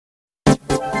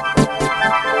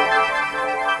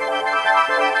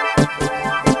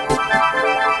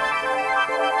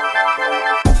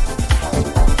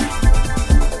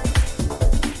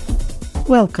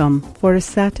Welcome. For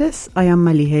Status, I am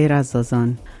Malihe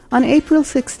Razazan. On April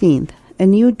 16th, a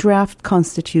new draft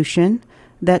constitution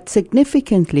that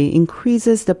significantly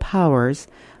increases the powers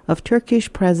of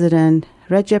Turkish President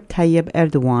Recep Tayyip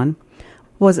Erdogan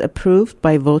was approved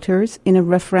by voters in a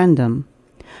referendum.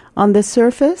 On the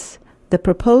surface, the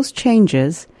proposed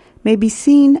changes may be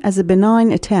seen as a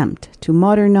benign attempt to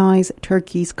modernize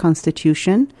Turkey's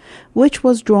constitution, which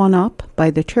was drawn up by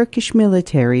the Turkish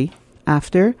military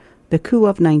after the coup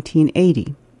of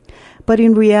 1980. But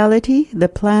in reality, the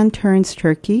plan turns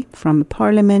Turkey from a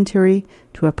parliamentary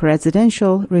to a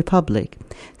presidential republic,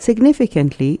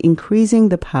 significantly increasing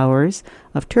the powers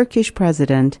of Turkish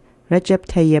President Recep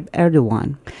Tayyip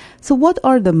Erdogan. So what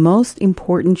are the most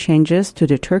important changes to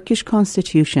the Turkish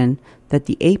constitution that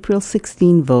the April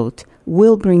 16 vote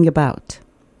will bring about?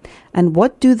 And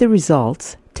what do the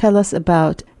results tell us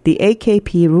about the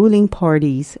AKP ruling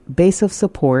party's base of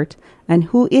support and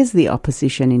who is the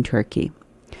opposition in Turkey?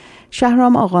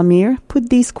 Shahram Aghamir put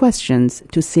these questions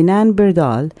to Sinan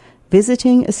Birdal,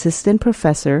 visiting assistant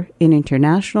professor in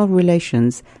international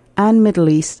relations and Middle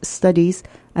East studies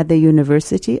at the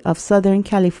University of Southern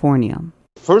California.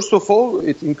 First of all,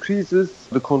 it increases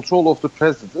the control of the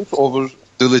president over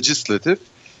the legislative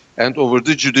and over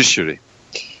the judiciary.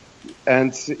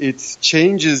 And it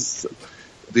changes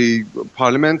the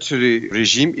parliamentary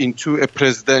regime into a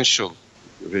presidential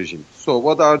regime. So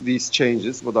what are these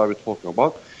changes? What are we talking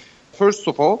about? First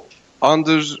of all,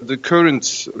 under the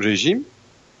current regime,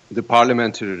 the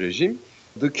parliamentary regime,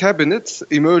 the cabinet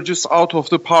emerges out of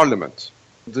the parliament.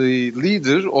 The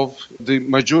leader of the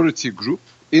majority group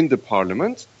in the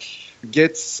parliament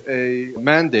gets a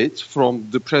mandate from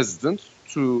the president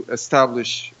to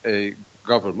establish a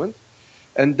government,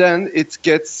 and then it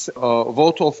gets a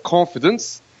vote of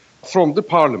confidence from the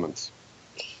parliament.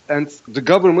 And the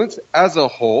government as a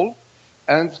whole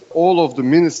and all of the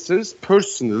ministers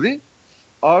personally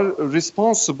are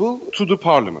responsible to the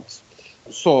parliament.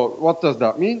 So what does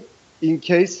that mean? In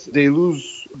case they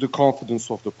lose the confidence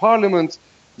of the parliament,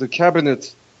 the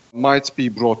cabinet might be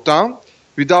brought down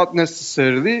without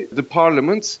necessarily the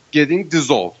parliament getting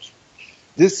dissolved.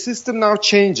 This system now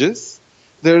changes.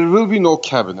 There will be no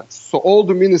cabinet. So all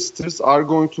the ministers are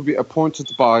going to be appointed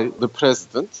by the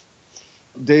president.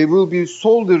 They will be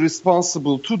solely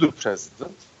responsible to the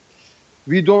president.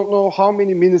 We don't know how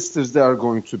many ministers there are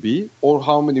going to be or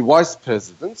how many vice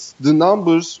presidents. The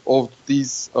numbers of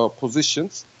these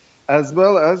positions, as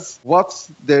well as what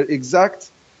their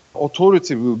exact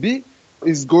authority will be,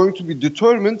 is going to be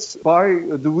determined by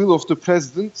the will of the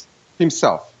president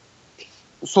himself.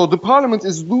 So the parliament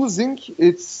is losing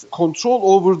its control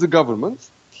over the government,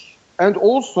 and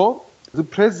also the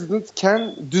president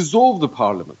can dissolve the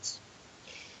parliament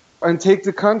and take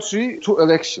the country to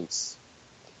elections.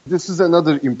 This is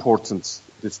another important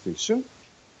distinction.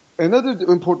 Another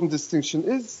important distinction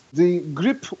is the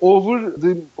grip over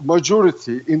the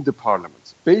majority in the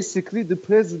parliament. Basically, the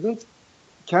president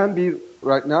can be,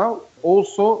 right now,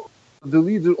 also the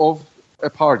leader of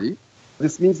a party.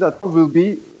 This means that he will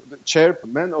be the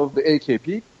chairman of the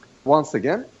AKP once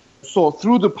again. So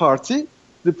through the party,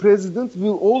 the president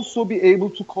will also be able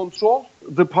to control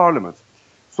the parliament.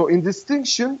 So in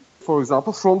distinction, for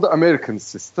example, from the American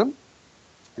system,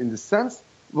 in the sense,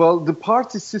 well, the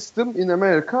party system in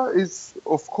America is,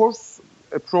 of course,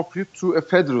 appropriate to a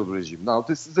federal regime. Now,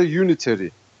 this is a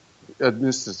unitary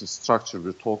administrative structure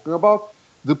we're talking about.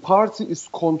 The party is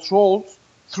controlled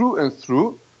through and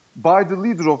through by the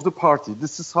leader of the party.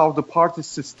 This is how the party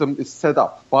system is set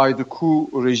up by the coup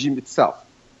regime itself.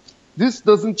 This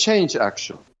doesn't change,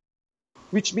 actually,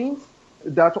 which means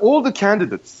that all the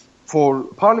candidates for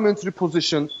parliamentary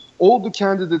position, all the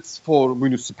candidates for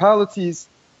municipalities,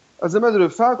 as a matter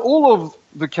of fact, all of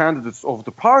the candidates of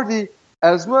the party,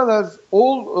 as well as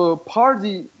all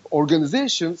party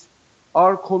organizations,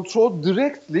 are controlled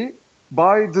directly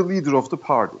by the leader of the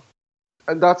party.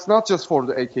 And that's not just for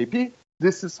the AKP.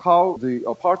 This is how the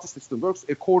party system works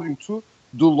according to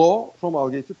the law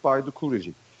promulgated by the coup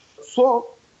regime. So,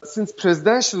 since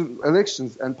presidential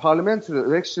elections and parliamentary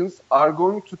elections are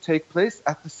going to take place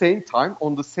at the same time,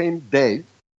 on the same day,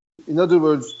 in other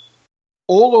words,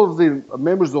 all of the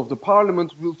members of the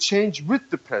parliament will change with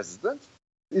the president,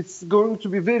 it's going to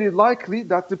be very likely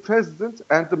that the president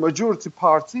and the majority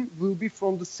party will be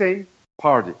from the same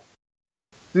party.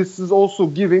 This is also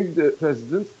giving the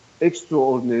president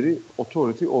extraordinary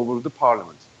authority over the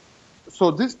parliament. So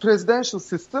this presidential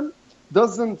system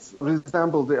doesn't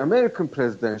resemble the American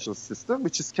presidential system,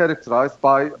 which is characterized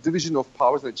by division of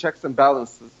powers and checks and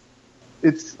balances.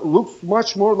 It looks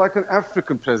much more like an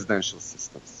African presidential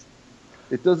system.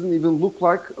 It doesn't even look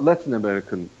like Latin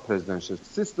American presidential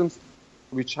systems,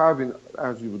 which have been,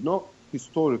 as you would know,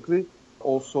 historically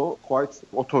also quite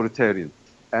authoritarian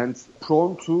and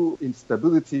prone to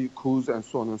instability, coups, and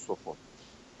so on and so forth.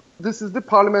 This is the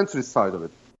parliamentary side of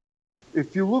it.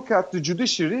 If you look at the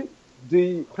judiciary,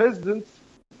 the president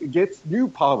gets new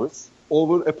powers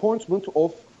over appointment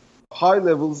of high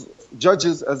levels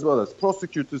judges as well as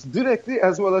prosecutors, directly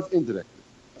as well as indirectly.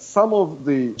 Some of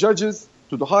the judges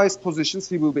to the highest positions,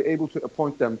 he will be able to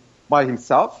appoint them by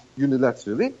himself,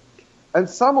 unilaterally. And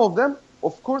some of them,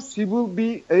 of course, he will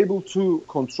be able to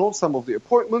control some of the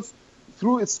appointments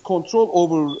through its control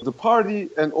over the party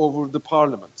and over the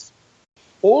parliament.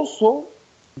 Also,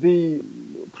 the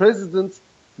president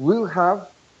will have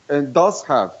and does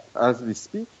have, as we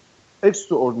speak,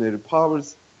 extraordinary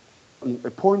powers in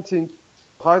appointing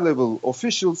high-level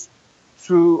officials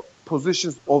to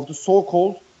positions of the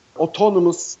so-called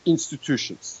autonomous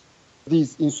institutions.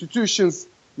 These institutions,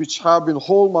 which have been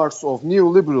hallmarks of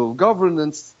neoliberal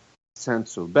governance,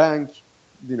 central bank,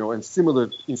 and similar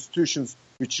institutions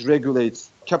which regulate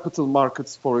capital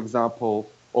markets, for example,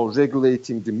 or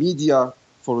regulating the media,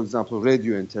 for example,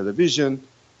 radio and television,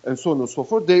 and so on and so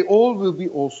forth, they all will be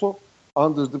also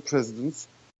under the president's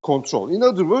control. In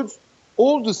other words,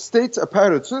 all the state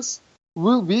apparatus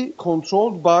will be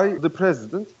controlled by the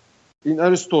president. In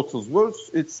Aristotle's words,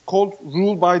 it's called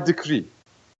rule by decree.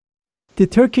 The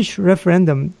Turkish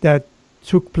referendum that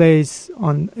took place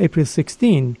on April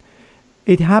 16,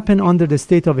 it happened under the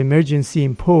state of emergency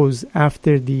imposed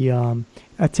after the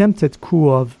attempted coup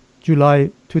of July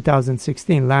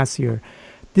 2016, last year.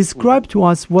 Describe to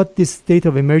us what this state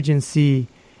of emergency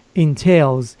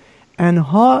entails and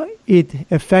how it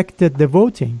affected the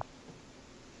voting.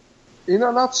 In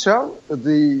a nutshell,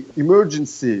 the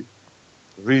emergency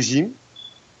regime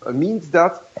means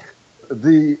that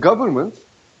the government,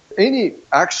 any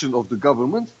action of the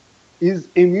government, is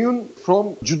immune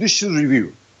from judicial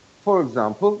review. For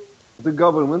example, the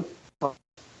government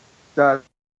that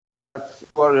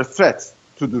you are a threat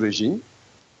to the regime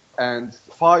and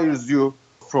fires you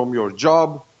from your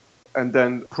job and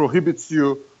then prohibits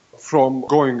you from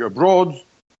going abroad.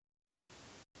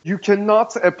 You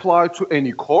cannot apply to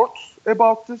any court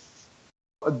about this.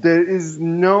 There is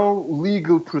no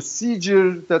legal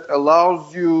procedure that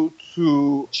allows you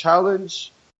to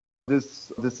challenge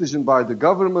this decision by the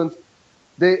government.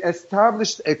 They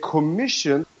established a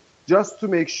commission just to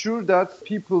make sure that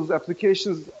people's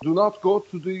applications do not go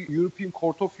to the European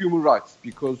Court of Human Rights,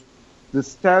 because the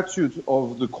statute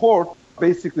of the court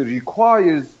basically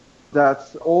requires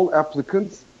that all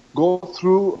applicants go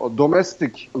through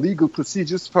domestic legal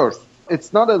procedures first.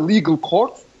 It's not a legal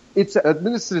court, it's an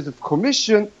administrative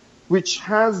commission which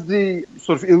has the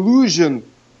sort of illusion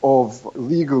of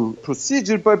legal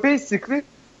procedure, but basically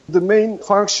the main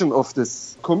function of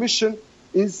this commission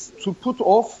is to put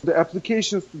off the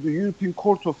applications to the European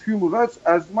Court of Human Rights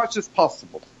as much as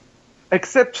possible.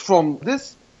 Except from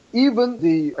this, even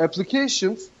the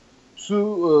applications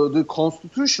to the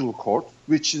Constitutional Court,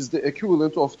 which is the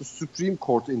equivalent of the Supreme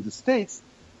Court in the States,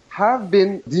 have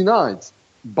been denied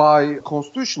by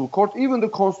Constitutional Court. Even the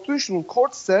Constitutional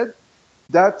Court said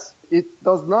that it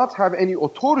does not have any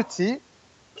authority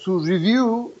to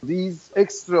review these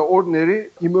extraordinary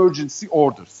emergency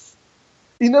orders.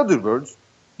 In other words,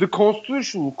 the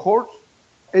Constitutional Court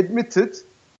admitted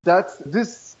that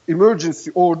this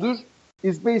emergency order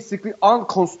is basically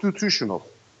unconstitutional.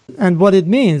 And what it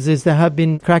means is there have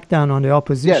been crackdown on the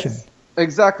opposition. Yes,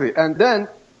 exactly. And then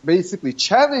basically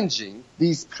challenging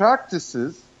these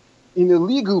practices in a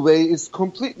legal way is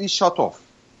completely shut off.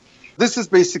 This is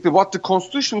basically what the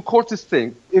Constitutional Court is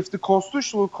saying. If the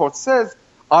Constitutional Court says,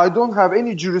 I don't have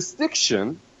any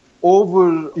jurisdiction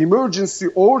over emergency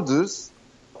orders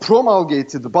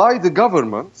promulgated by the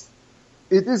government,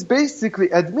 it is basically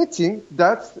admitting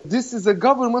that this is a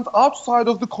government outside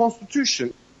of the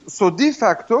Constitution. So de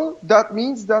facto, that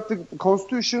means that the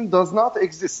Constitution does not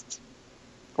exist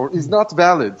or is not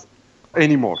valid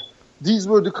anymore. These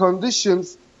were the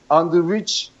conditions under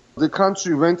which the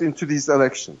country went into these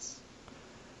elections.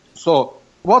 So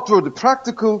what were the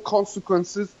practical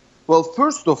consequences? Well,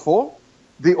 first of all,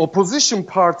 the opposition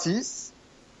parties,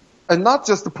 and not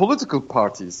just the political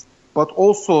parties, but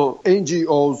also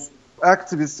NGOs,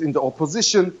 activists in the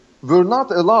opposition, were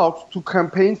not allowed to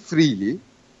campaign freely,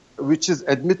 which is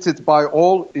admitted by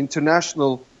all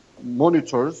international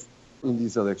monitors in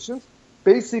these elections.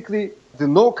 Basically, the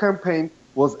no campaign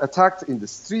was attacked in the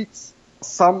streets.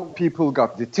 Some people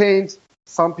got detained.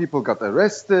 Some people got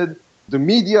arrested. The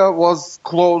media was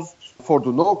closed for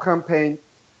the no campaign.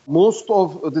 Most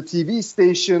of the TV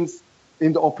stations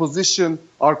in the opposition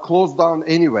are closed down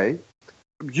anyway.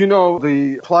 You know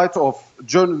the plight of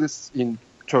journalists in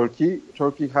Turkey.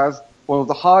 Turkey has one of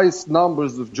the highest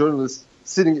numbers of journalists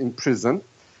sitting in prison.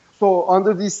 So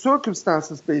under these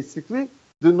circumstances, basically,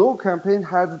 the No campaign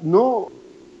had no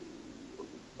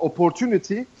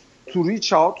opportunity to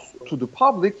reach out to the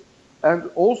public and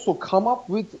also come up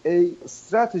with a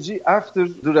strategy after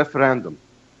the referendum.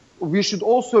 We should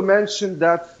also mention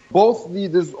that both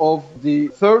leaders of the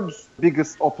third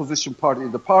biggest opposition party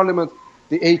in the parliament,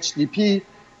 the HDP,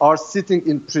 are sitting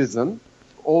in prison.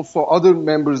 Also, other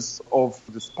members of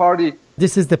this party.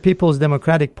 This is the People's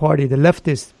Democratic Party, the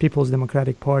leftist People's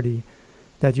Democratic Party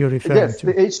that you're referring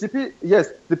to. Yes, the HDP, yes,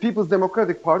 the People's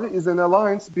Democratic Party is an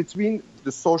alliance between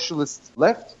the socialist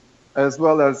left as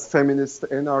well as feminists,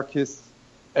 anarchists,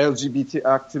 LGBT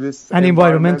activists. And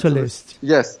environmentalists.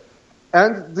 Yes,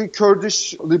 and the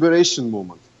Kurdish liberation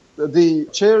movement. The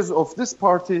chairs of this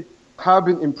party have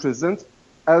been imprisoned,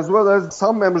 as well as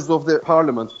some members of the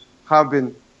parliament have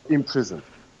been imprisoned.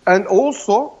 And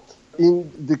also,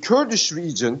 in the Kurdish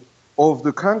region of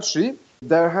the country,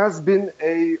 there has been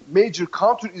a major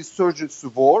counter-insurgency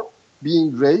war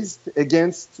being raised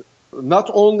against not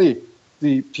only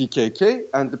the PKK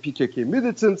and the PKK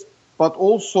militants, but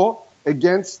also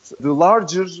against the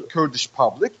larger Kurdish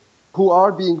public who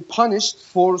are being punished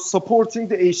for supporting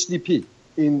the HDP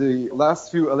in the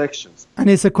last few elections. And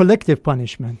it's a collective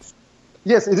punishment.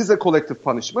 Yes, it is a collective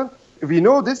punishment. We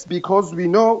know this because we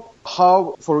know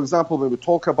how, for example, when we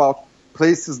talk about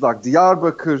places like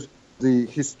Diyarbakir, the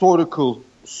historical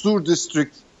Sur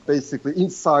district, basically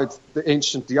inside the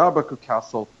ancient Diyarbakir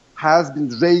castle, has been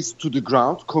razed to the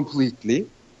ground completely.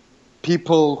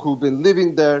 People who've been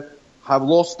living there have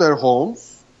lost their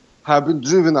homes, have been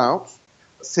driven out.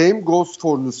 Same goes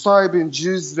for Nusaybin,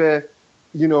 Cizre.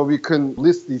 You know, we can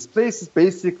list these places.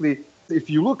 Basically, if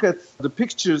you look at the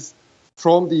pictures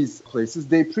from these places,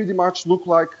 they pretty much look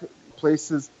like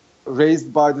places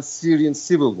raised by the Syrian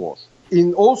civil war.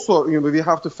 Also, we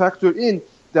have to factor in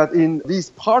that in these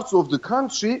parts of the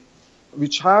country,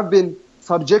 which have been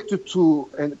subjected to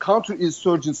a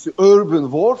counter-insurgency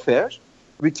urban warfare,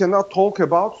 we cannot talk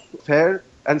about fair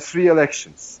and free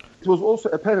elections. It was also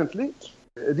apparently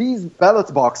these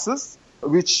ballot boxes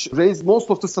which raised most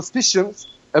of the suspicions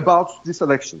about these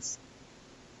elections.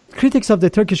 Critics of the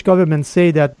Turkish government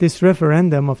say that this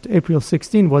referendum of April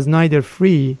 16 was neither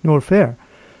free nor fair.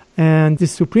 And the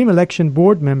Supreme Election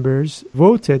Board members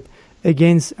voted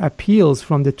against appeals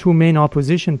from the two main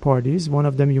opposition parties. One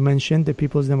of them you mentioned, the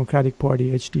People's Democratic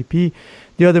Party, HDP.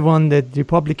 The other one, the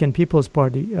Republican People's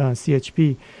Party,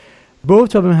 CHP.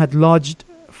 Both of them had lodged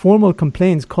formal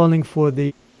complaints calling for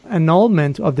the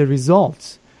annulment of the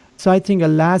results, citing a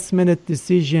last-minute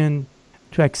decision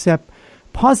to accept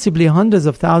possibly hundreds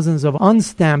of thousands of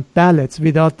unstamped ballots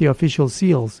without the official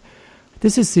seals.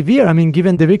 This is severe. I mean,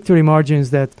 given the victory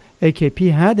margins that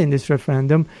AKP had in this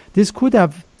referendum, this could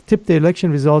have tipped the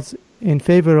election results in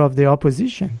favor of the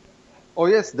opposition. Oh,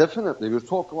 yes, definitely. We're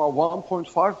talking about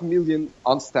 1.5 million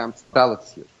unstamped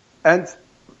ballots here. And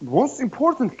most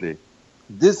importantly,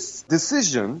 this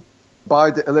decision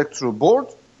by the Electoral Board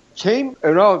came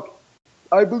around,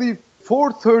 I believe,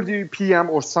 4:30 p.m.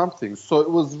 or something. So it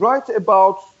was right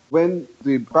about when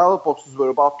the ballot boxes were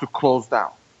about to close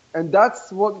down. And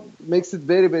that's what makes it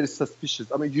very, very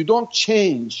suspicious. I mean, you don't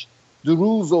change the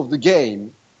rules of the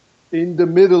game in the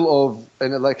middle of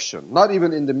an election. Not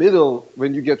even in the middle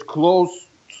when you get close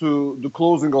to the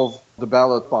closing of the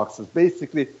ballot boxes.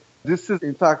 Basically, this is,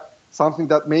 in fact, something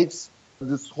that makes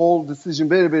this whole decision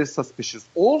very, very suspicious.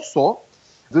 Also,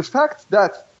 the fact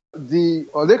that the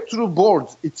Electoral Board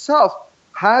itself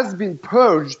has been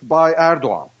purged by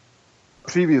Erdogan.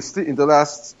 Previously, in the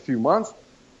last few months,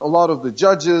 a lot of the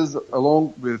judges,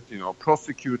 along with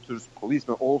prosecutors,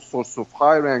 policemen, all sorts of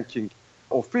high-ranking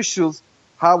officials,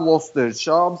 have lost their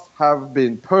jobs, have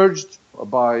been purged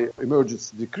by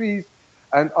emergency decrees,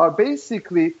 and are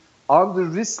basically under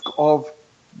risk of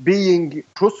being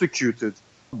prosecuted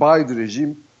by the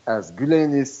regime as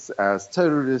Gülenists, as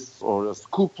terrorists, or as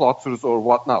coup plotters, or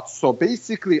whatnot. So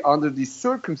basically, under these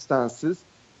circumstances,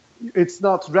 it's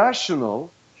not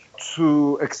rational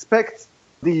to expect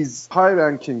these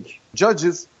high-ranking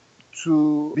judges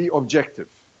to be objective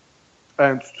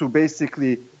and to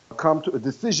basically come to a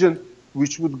decision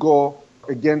which would go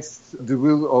against the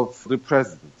will of the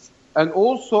president. And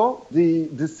also, the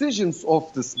decisions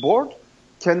of this board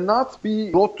cannot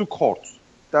be brought to court.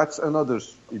 That's another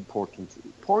important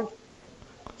point.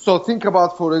 So think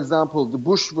about, for example, the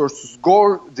Bush versus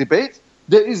Gore debate.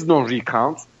 There is no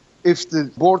recount. If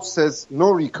the board says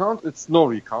no recount, it's no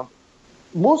recount.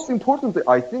 Most importantly,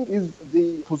 I think, is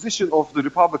the position of the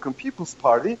Republican People's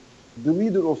Party, the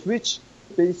leader of which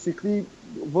basically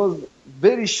was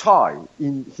very shy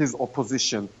in his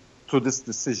opposition to this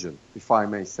decision, if I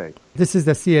may say. This is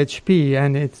the CHP,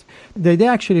 and they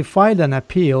actually filed an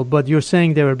appeal, but you're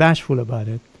saying they were bashful about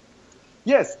it.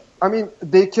 Yes, I mean,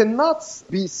 they cannot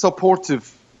be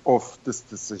supportive of this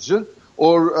decision,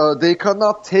 or they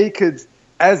cannot take it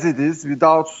as it is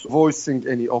without voicing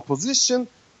any opposition,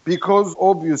 because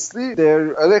obviously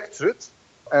their electorate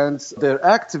and their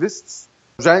activists,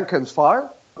 rank and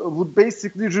file, would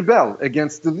basically rebel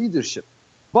against the leadership.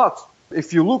 But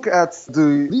if you look at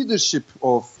the leadership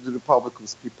of the Republican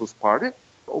People's Party,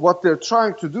 what they're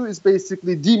trying to do is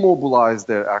basically demobilize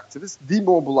their activists,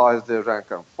 demobilize their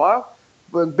rank and file,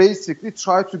 and basically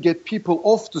try to get people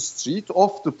off the street,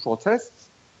 off the protests,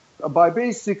 by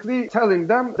basically telling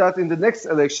them that in the next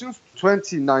elections,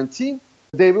 2019,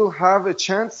 they will have a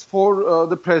chance for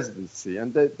the presidency,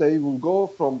 and that they will go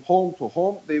from home to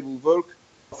home, they will work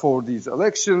for these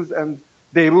elections, and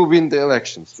they will win the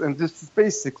elections. And this is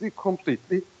basically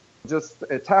completely just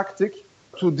a tactic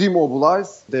to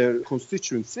demobilize their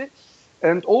constituency.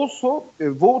 And also,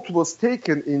 a vote was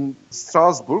taken in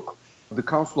Strasbourg, the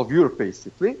Council of Europe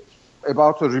basically,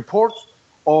 about a report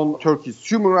on Turkey's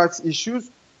human rights issues.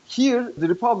 Here, the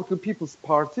Republican People's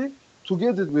Party,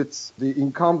 together with the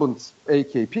incumbent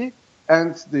AKP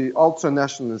and the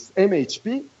ultra-nationalist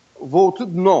MHP,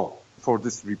 voted no for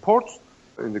this report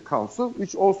in the council,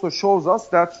 which also shows us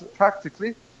that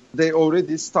practically they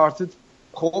already started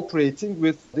cooperating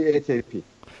with the AKP.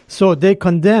 So they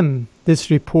condemn this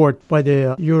report by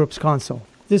the Europe's Council.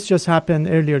 This just happened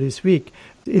earlier this week.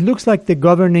 It looks like the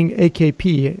governing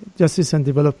AKP, Justice and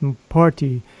Development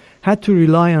Party, had to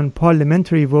rely on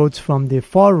parliamentary votes from the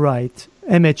far-right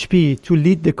MHP to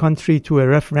lead the country to a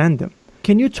referendum.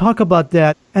 Can you talk about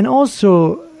that? And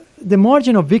also, the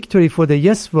margin of victory for the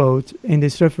yes vote in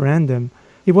this referendum,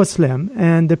 it was slim,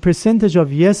 and the percentage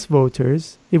of yes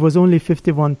voters, it was only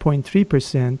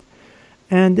 51.3%,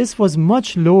 and this was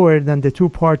much lower than the two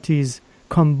parties'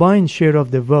 combined share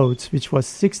of the votes, which was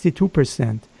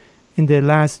 62% in the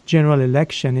last general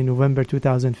election in November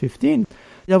 2015.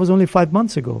 That was only 5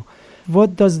 months ago.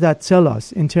 What does that tell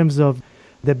us in terms of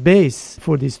the base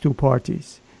for these two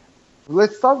parties?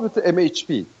 Let's start with the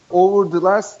MHP. Over the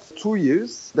last 2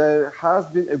 years, there has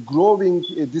been a growing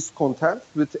discontent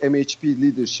with MHP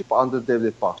leadership under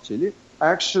Devlet Bahçeli.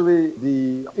 Actually,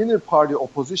 the inner party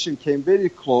opposition came very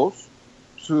close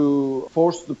to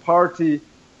force the party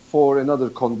for another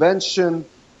convention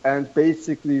and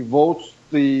basically vote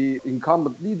the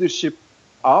incumbent leadership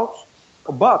out.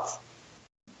 But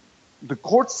the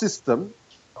court system,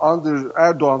 under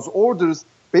Erdogan's orders,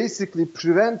 basically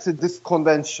prevented this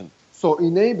convention. So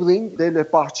enabling Devlet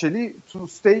Bahçeli to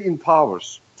stay in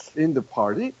powers in the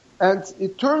party. And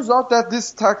it turns out that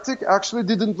this tactic actually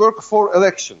didn't work for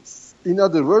elections. In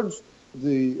other words,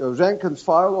 the rank and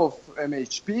file of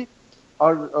MHP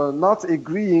are not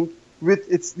agreeing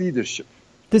with its leadership.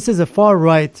 This is a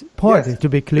far-right party, yes, to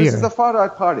be clear. This is a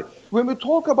far-right party. When we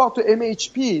talk about the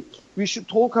MHP, we should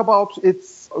talk about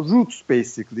its roots,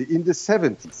 basically, in the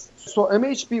 70s. So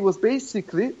MHP was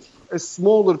basically a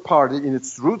smaller party in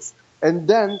its roots, and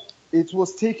then it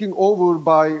was taken over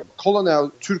by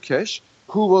Colonel Türkeş,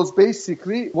 who was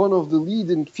basically one of the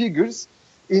leading figures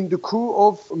in the coup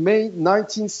of May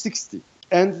 1960.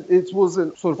 And it was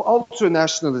a sort of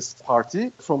ultra-nationalist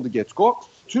party from the get-go.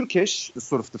 Türkeş,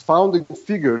 sort of the founding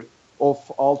figure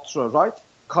of ultra-right,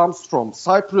 comes from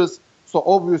Cyprus, so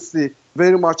obviously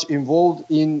very much involved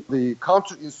in the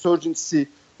counterinsurgency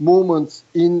movement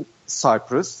in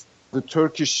Cyprus, the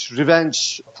Turkish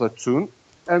Revenge Platoon.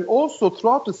 And also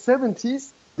throughout the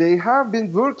 70s, they have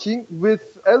been working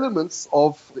with elements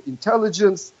of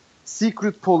intelligence,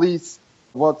 secret police,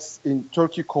 what's in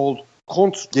Turkey called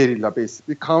contra-guerrilla,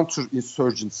 basically,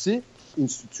 counterinsurgency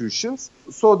institutions.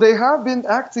 So they have been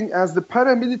acting as the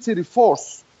paramilitary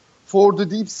force for the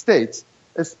deep state,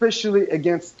 especially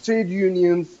against trade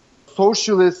unions,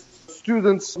 socialists,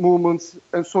 students' movements,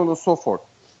 and so on and so forth.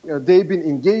 They've been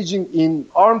engaging in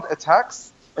armed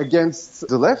attacks against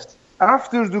the left.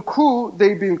 After the coup,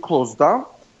 they've been closed down.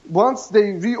 Once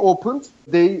they reopened,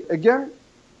 they again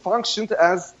functioned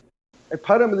as a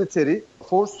paramilitary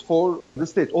force for the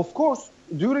state. Of course,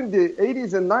 during the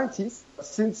 80s and 90s,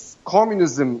 since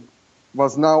communism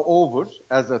was now over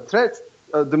as a threat,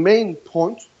 the main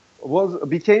point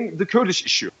became the Kurdish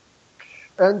issue.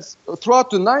 And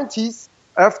throughout the 90s,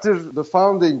 after the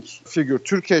founding figure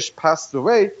Türkeş passed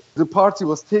away, the party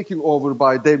was taken over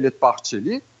by Devlet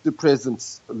Bahçeli, the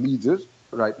present leader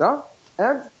right now.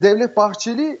 And Devlet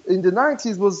Bahçeli in the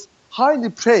 90s was highly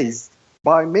praised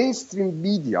by mainstream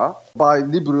media, by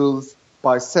liberals,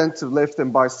 by center-left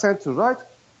and by center-right,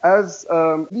 as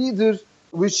a leader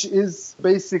which is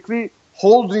basically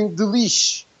holding the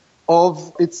leash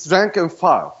of its rank and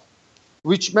file,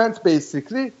 which meant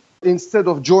basically instead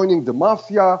of joining the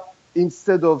mafia,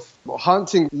 instead of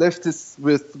hunting leftists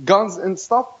with guns and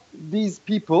stuff, these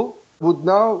people would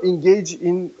now engage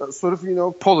in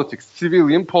politics,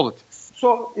 civilian politics.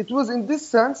 So it was in this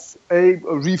sense a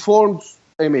reformed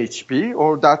MHP,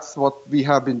 or that's what we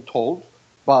have been told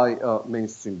by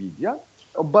mainstream media.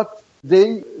 But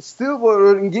they still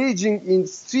were engaging in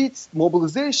street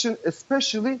mobilization,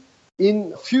 especially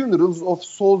in funerals of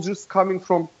soldiers coming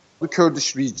from the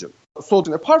Kurdish region. So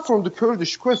apart from the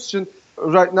Kurdish question,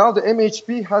 right now the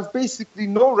MHP has basically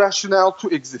no rationale to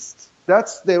exist.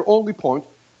 That's their only point.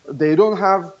 They don't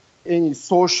have any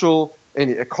social,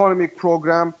 any economic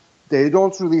program. They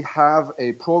don't really have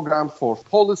a program for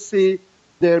policy.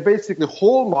 Their basically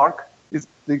hallmark is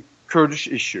the Kurdish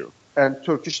issue and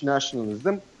Turkish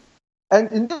nationalism.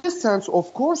 And in this sense,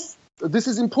 of course, this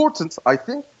is important, I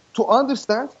think, to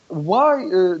understand why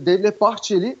Devlet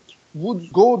Bahçeli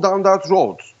would go down that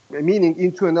road, meaning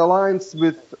into an alliance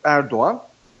with Erdogan.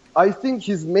 I think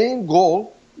his main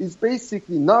goal is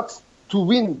basically not to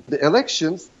win the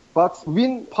elections, but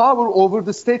win power over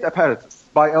the state apparatus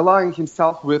by allying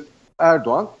himself with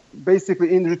Erdogan.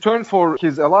 Basically, in return for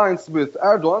his alliance with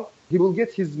Erdogan, he will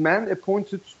get his men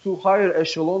appointed to higher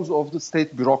echelons of the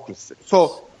state bureaucracy.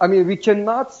 So, we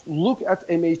cannot look at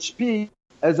MHP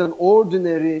as an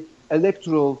ordinary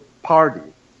electoral party.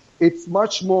 It's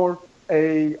much more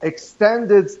an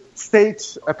extended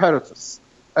state apparatus.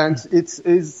 And it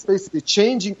is basically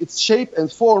changing its shape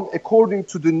and form according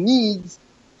to the needs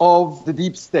of the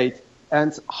deep state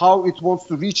and how it wants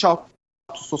to reach out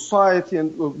to society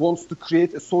and wants to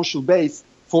create a social base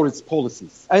for its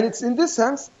policies. And it's in this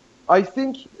sense, I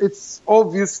think it's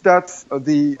obvious that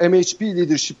the MHP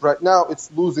leadership right now,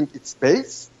 it's losing its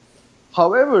base.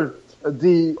 However,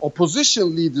 the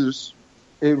opposition leaders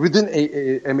within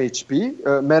MHP,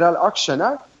 Meral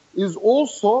Akşener, is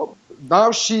also,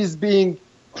 now she's being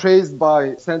praised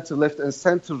by center-left and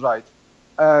center-right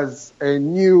as a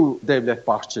new Devlet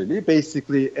Bahçeli,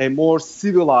 basically a more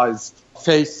civilized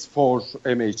face for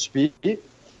MHP.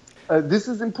 This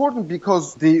is important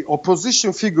because the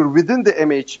opposition figure within the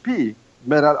MHP,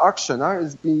 Meral Akşener,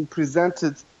 is being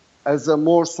presented as a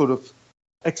more sort of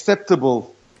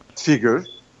acceptable figure,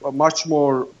 much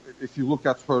more, if you look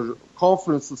at her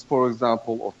conferences, for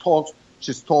example, or talks,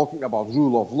 she's talking about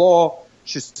rule of law,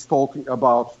 she's talking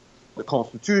about the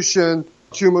constitution,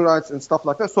 human rights and stuff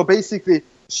like that. So basically,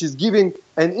 she's giving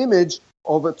an image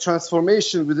of a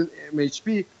transformation within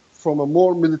MHP from a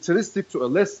more militaristic to a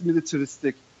less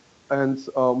militaristic and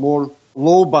more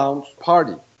low-bound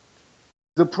party.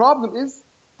 The problem is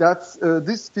that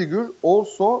this figure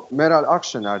also, Meral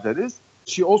Akşener that is,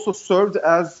 she also served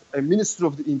as a Minister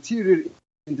of the Interior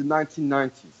in the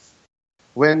 1990s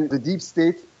when the deep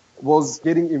state was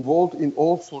getting involved in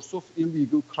all sorts of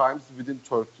illegal crimes within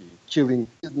Turkey, killing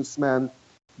businessmen,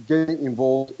 getting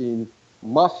involved in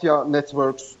mafia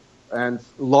networks, and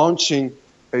launching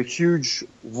a huge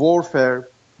warfare,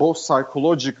 both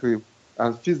psychological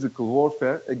and physical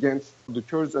warfare against the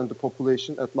Kurds and the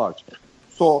population at large.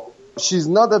 So she's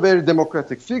not a very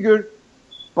democratic figure,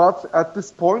 but at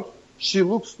this point, she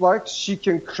looks like she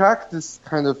can crack this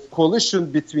kind of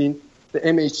coalition between the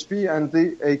MHP and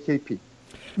the AKP.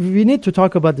 We need to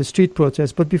talk about the street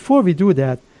protests, but before we do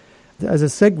that, as a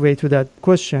segue to that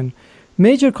question,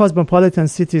 major cosmopolitan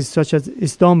cities such as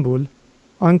Istanbul,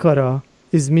 Ankara,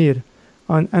 Izmir,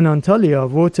 and Antalya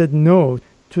voted no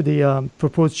to the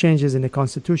proposed changes in the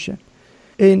constitution.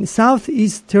 In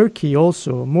southeast Turkey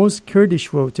also, most Kurdish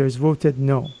voters voted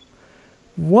no.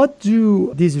 What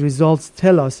do these results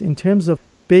tell us in terms of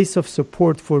base of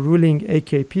support for ruling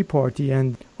AKP party,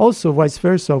 and also vice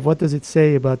versa? What does it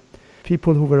say about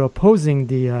people who were opposing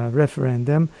the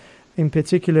referendum, in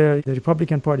particular the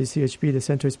Republican Party, CHP, the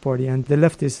centrist party, and the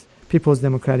leftist People's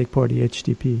Democratic Party,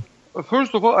 HDP?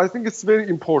 First of all, I think it's very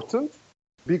important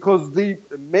because the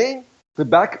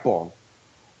backbone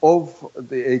of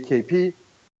the AKP,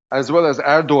 as well as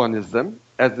Erdoganism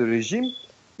as a regime,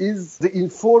 is the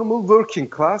informal working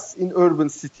class in urban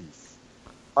cities.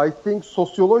 I think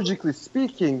sociologically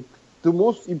speaking, the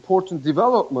most important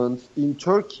development in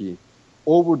Turkey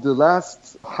over the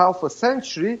last half a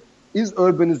century is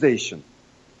urbanization.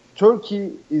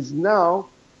 Turkey is now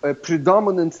a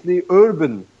predominantly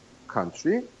urban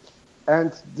country,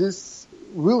 and this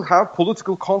will have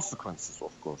political consequences,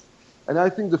 of course. And I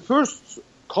think the first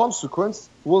consequence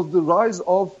was the rise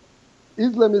of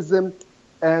Islamism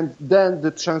and then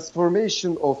the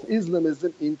transformation of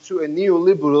Islamism into a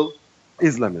neoliberal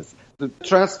Islamism. The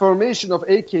transformation of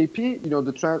AKP,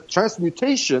 the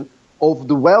transmutation of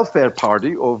the welfare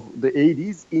party of the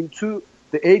 80s into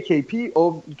the AKP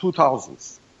of the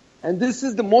 2000s. And this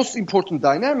is the most important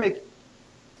dynamic.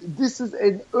 This is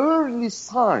an early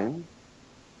sign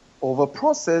of a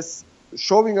process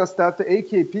showing us that the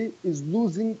AKP is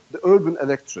losing the urban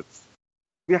electorates.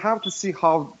 We have to see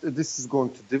how this is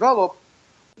going to develop.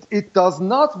 It does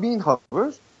not mean,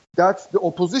 however, that the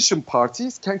opposition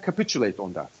parties can capitulate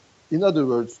on that. In other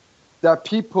words, that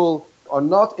people are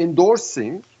not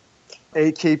endorsing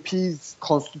AKP's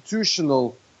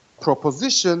constitutional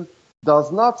proposition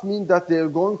does not mean that they are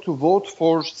going to vote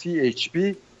for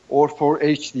CHP or for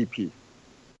HDP.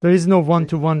 There is no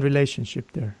one-to-one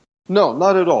relationship there. No,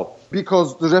 not at all.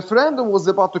 Because the referendum was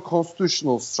about the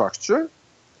constitutional structure,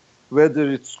 whether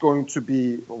it's going to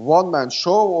be a one-man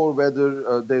show or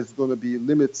whether there's going to be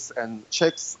limits and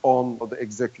checks on the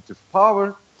executive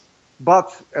power.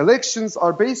 But elections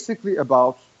are basically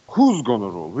about who's going to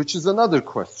rule, which is another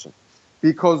question.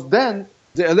 Because then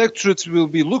the electorate will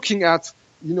be looking at,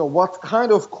 what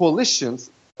kind of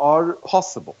coalitions are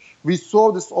possible. We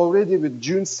saw this already with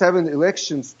June 7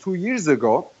 elections 2 years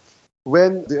ago,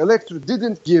 when the electorate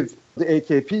didn't give the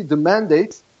AKP the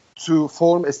mandate to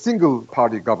form a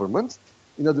single-party government.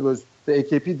 In other words, the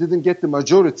AKP didn't get the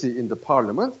majority in the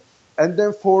parliament. And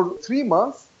then for 3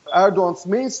 months, Erdogan's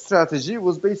main strategy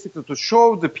was basically to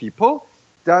show the people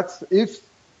that if,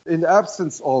 in the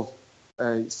absence of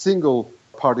a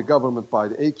single-party government by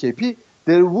the AKP,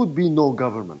 there would be no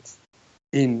government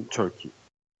in Turkey,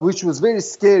 which was very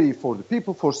scary for the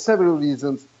people for several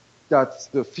reasons. That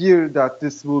the fear that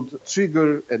this would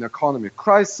trigger an economic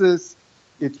crisis,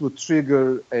 it would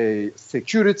trigger a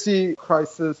security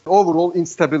crisis, overall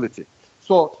instability.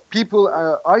 So people,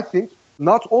 I think,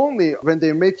 not only when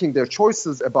they're making their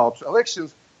choices about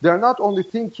elections, they're not only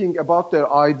thinking about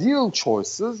their ideal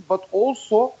choices, but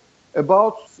also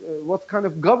about what kind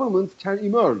of government can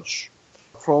emerge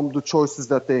from the choices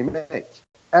that they make.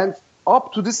 And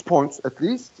up to this point, at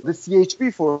least, the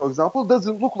CHP, for example,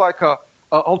 doesn't look like a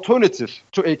alternative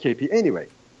to AKP anyway.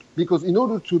 Because in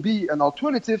order to be an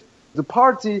alternative, the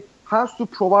party has to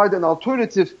provide an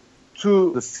alternative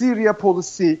to the Syria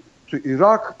policy, to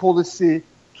Iraq policy,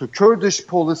 to Kurdish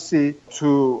policy,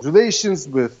 to relations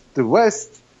with the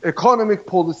West, economic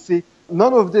policy.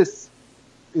 None of this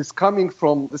is coming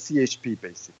from the CHP,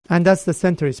 basically. And that's the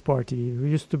centrist party. Who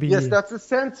used to be... Yes, that's the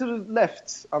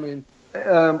center-left.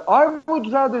 I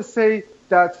would rather say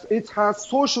that it has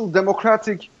social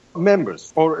democratic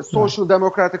members or social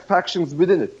democratic factions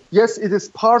within it. Yes, it is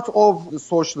part of the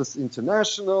Socialist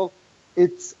International.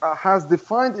 It has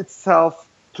defined itself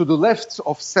to the left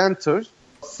of center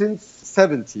since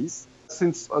 70s,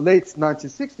 since late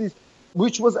 1960s,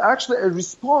 which was actually a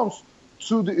response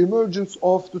to the emergence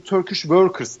of the Turkish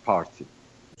Workers' Party.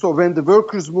 So when the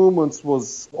workers' movement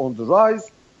was on the rise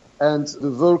and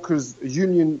the workers'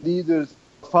 union leaders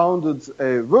founded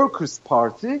a workers'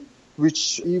 party,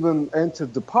 which even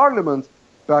entered the parliament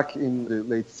back in the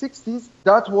late 60s,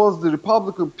 that was the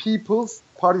Republican People's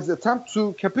Party's attempt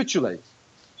to capitulate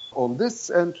on this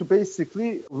and to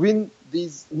basically win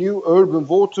these new urban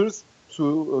voters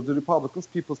to the Republican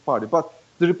People's Party. But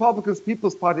the Republican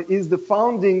People's Party is the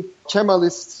founding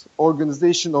Kemalist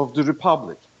organization of the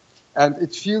Republic. And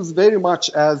it feels very much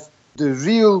as the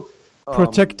real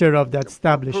protector of that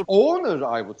establishment. Owner,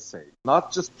 I would say.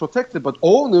 Not just protector, but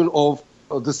owner of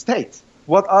the state.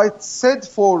 What I said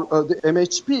for the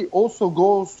MHP also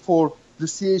goes for the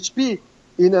CHP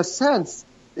in the sense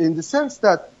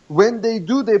that when they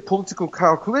do their political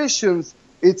calculations,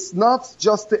 it's not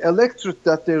just the electorate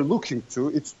that they're looking to,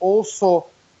 it's also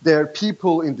their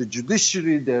people in the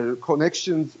judiciary, their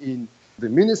connections in the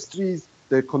ministries,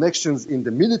 their connections in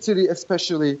the military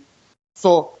especially.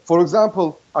 So, for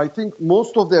example, I think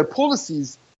most of their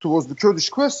policies towards the Kurdish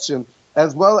question,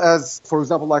 as well as, for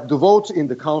example, like the vote in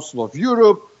the Council of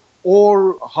Europe,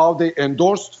 or how they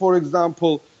endorsed, for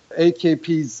example,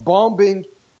 AKP's bombing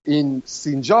in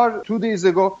Sinjar 2 days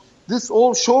ago, this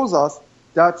all shows us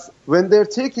that when they're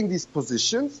taking these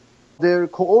positions, they're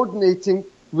coordinating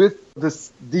with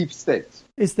this deep state.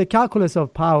 It's the calculus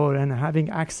of power and having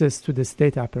access to the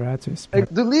state apparatus.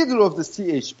 The leader of the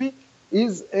CHP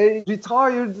is a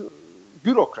retired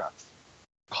bureaucrat,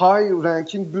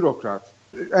 high-ranking bureaucrat.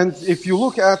 And if you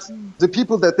look at the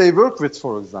people that they work with,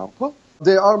 for example,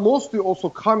 they are mostly also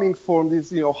coming from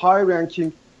these,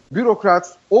 high-ranking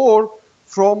bureaucrats or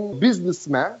from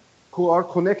businessmen who are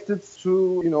connected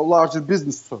to, larger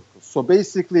business circles. So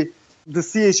basically, the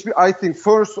CHP, I think,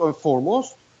 first and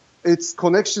foremost, its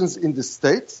connections in the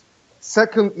state.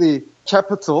 Secondly,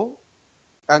 capital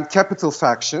and capital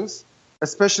factions,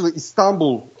 especially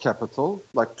Istanbul capital,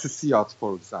 like TÜSİAD,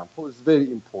 for example, is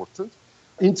very important.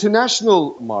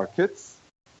 International markets,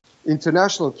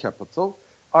 international capital,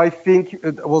 I think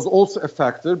it was also a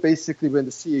factor, basically when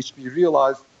the CHP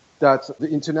realized that the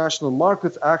international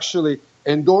markets actually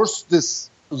endorsed this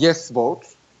yes vote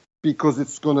because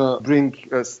it's going to bring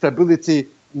stability.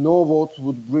 No vote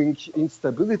would bring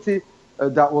instability.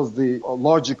 That was the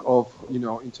logic of,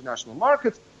 international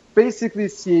markets. Basically,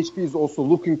 CHP is also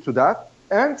looking to that.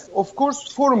 And, of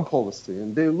course, foreign policy.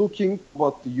 And they're looking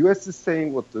what the U.S. is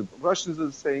saying, what the Russians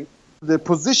are saying. They're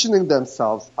positioning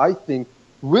themselves, I think,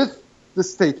 with the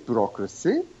state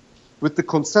bureaucracy, with the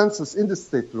consensus in the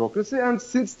state bureaucracy. And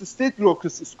since the state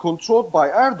bureaucracy is controlled by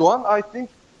Erdogan, I think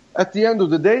at the end of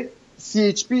the day,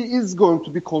 CHP is going to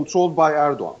be controlled by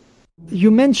Erdogan.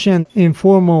 You mentioned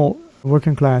informal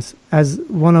working class as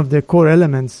one of the core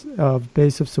elements of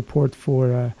base of support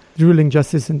for ruling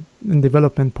Justice and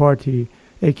Development Party,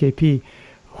 AKP.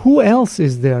 Who else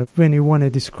is there when you want to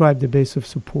describe the base of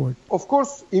support? Of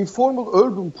course, informal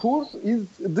urban poor is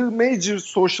the major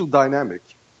social dynamic.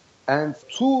 And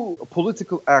two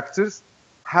political actors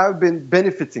have been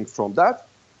benefiting from that.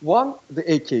 One, the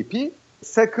AKP.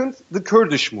 Second, the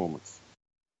Kurdish movement.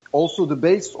 Also, the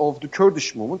base of the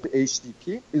Kurdish movement, the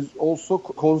HDP,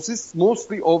 consists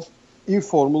mostly of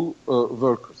informal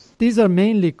workers. These are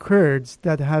mainly Kurds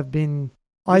that have been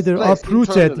either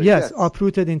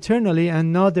uprooted internally,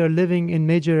 and now they're living in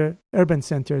major urban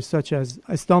centers such as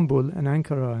Istanbul and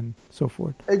Ankara and so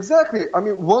forth. Exactly. I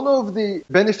mean, one of the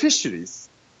beneficiaries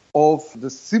of the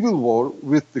civil war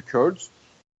with the Kurds,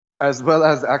 as well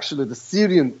as actually the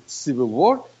Syrian civil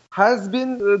war, has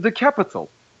been the capital.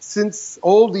 Since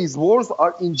all these wars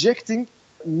are injecting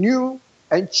new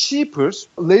and cheaper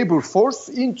labor force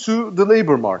into the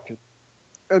labor market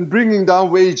and bringing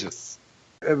down wages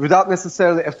without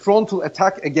necessarily a frontal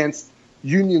attack against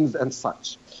unions and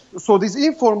such. So these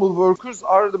informal workers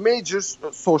are the major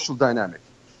social dynamic.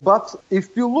 But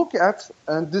if you look at,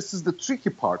 and this is the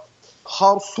tricky part,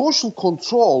 how social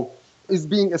control is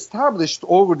being established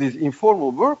over these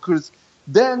informal workers,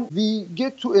 then we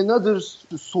get to another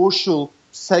social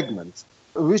segment,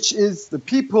 which is the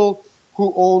people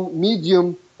who own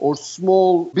medium or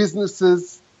small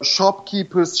businesses,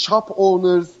 shopkeepers, shop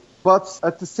owners, but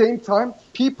at the same time,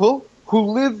 people who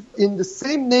live in the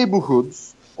same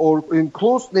neighborhoods or in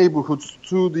close neighborhoods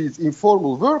to these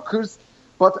informal workers,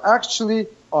 but actually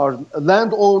are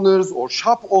landowners or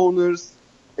shop owners.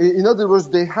 In other words,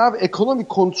 they have economic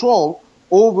control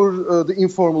over the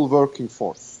informal working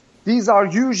force. These are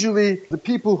usually the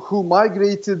people who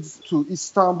migrated to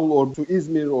Istanbul or to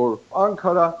Izmir or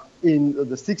Ankara in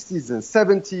the 60s and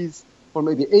 70s or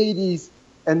maybe 80s,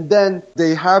 and then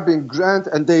they have been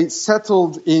granted and they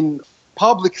settled in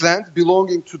public land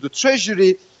belonging to the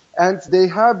treasury, and they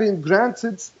have been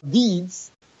granted deeds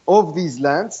of these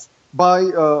lands by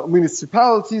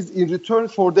municipalities in return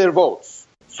for their votes.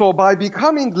 So by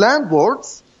becoming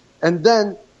landlords,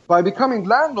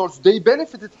 they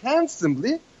benefited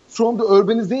handsomely from the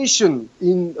urbanization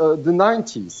in the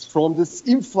 90s, from this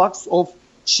influx of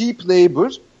cheap labor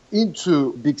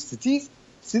into big cities,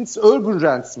 since urban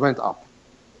rents went up.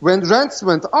 When rents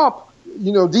went up,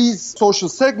 these social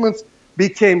segments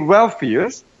became wealthier,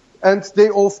 and they,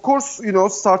 of course,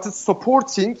 started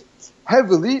supporting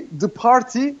heavily the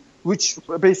party which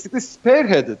basically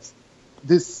spearheaded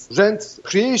this rent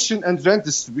creation and rent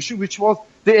distribution, which was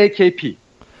the AKP.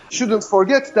 Shouldn't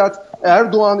forget that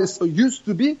Erdogan used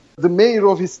to be the mayor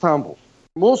of Istanbul.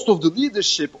 Most of the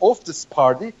leadership of this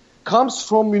party comes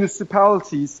from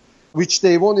municipalities which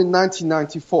they won in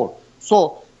 1994.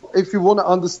 So if you want to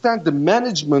understand the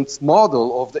management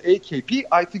model of the AKP,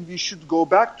 I think we should go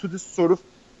back to this sort of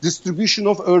distribution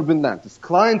of urban land, this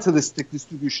clientelistic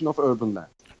distribution of urban land.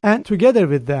 And together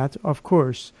with that, of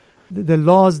course, the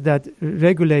laws that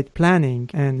regulate planning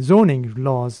and zoning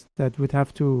laws that would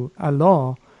have to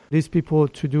allow these people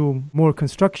to do more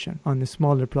construction on the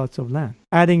smaller plots of land.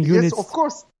 Adding units. Yes, of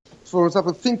course. For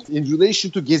example, think in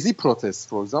relation to Gezi protests,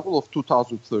 for example, of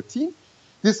 2013.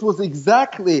 This was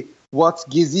exactly what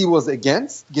Gezi was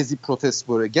against, Gezi protests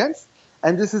were against.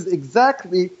 And this is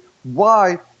exactly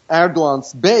why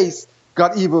Erdogan's base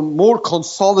got even more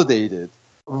consolidated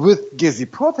with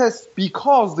Gezi protests,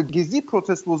 because the Gezi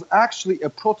protest was actually a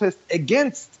protest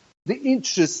against the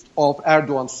interest of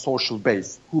Erdogan's social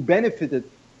base, who benefited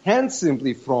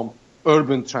handsomely from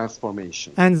urban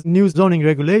transformation. And new zoning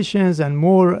regulations and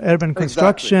more urban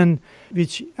construction,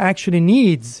 which actually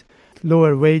needs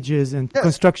lower wages and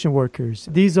construction workers.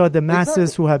 These are the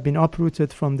masses who have been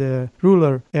uprooted from the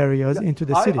rural areas into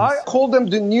the cities. I call them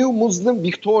the new Muslim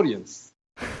Victorians.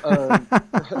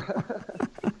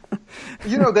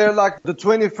 They're like the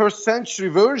 21st century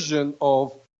version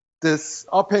of this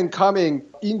up-and-coming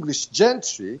English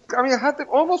gentry. I mean, I had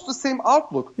almost the same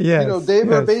outlook. Yes, they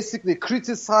were basically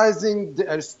criticizing the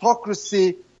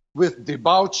aristocracy with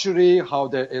debauchery, how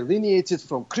they're alienated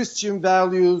from Christian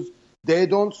values. They're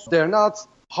not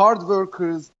hard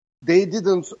workers. They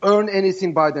didn't earn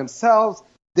anything by themselves.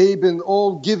 They've been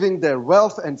all giving their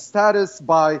wealth and status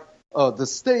by the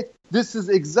state. This is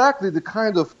exactly the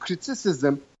kind of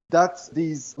criticism that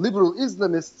these liberal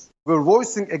Islamists were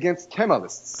voicing against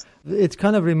Kemalists. It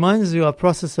kind of reminds you of a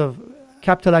process of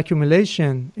capital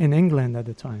accumulation in England at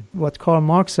the time, what Karl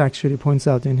Marx actually points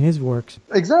out in his works.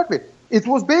 Exactly. It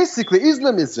was basically,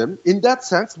 Islamism, in that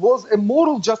sense, was a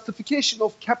moral justification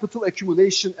of capital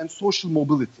accumulation and social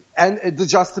mobility. And the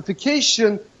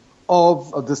justification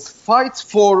of this fight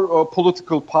for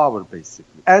political power,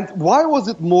 basically. And why was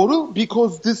it moral?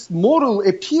 Because this moral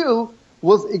appeal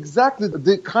was exactly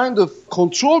the kind of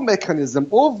control mechanism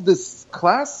of this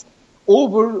class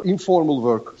over informal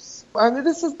workers. And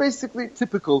this is basically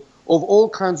typical of all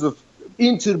kinds of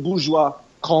inter-bourgeois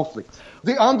conflict.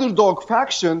 The underdog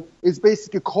faction is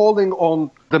basically calling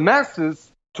on the masses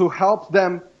to help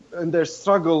them in their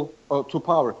struggle to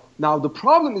power. Now, the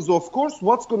problem is, of course,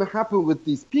 what's going to happen with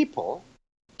these people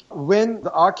when the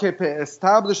AKP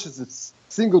establishes its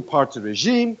single-party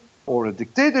regime or a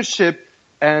dictatorship,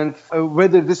 and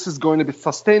whether this is going to be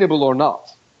sustainable or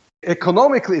not.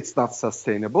 Economically, it's not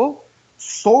sustainable.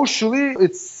 Socially,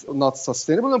 it's not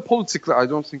sustainable. And politically, I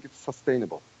don't think it's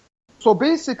sustainable. So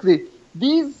basically,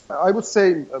 these, I would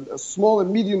say, small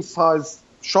and medium-sized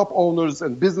shop owners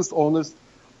and business owners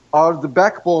are the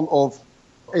backbone of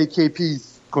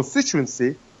AKP's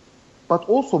constituency, but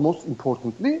also, most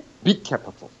importantly, big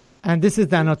capital. And this is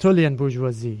the Anatolian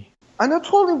bourgeoisie.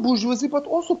 Anatolian bourgeoisie, but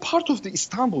also part of the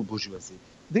Istanbul bourgeoisie.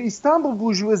 The Istanbul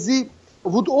bourgeoisie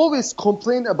would always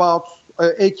complain about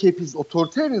AKP's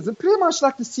authoritarianism, pretty much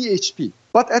like the CHP.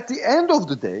 But at the end of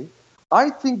the day, I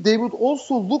think they would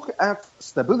also look at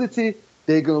stability,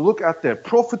 they're going to look at their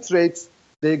profit rates,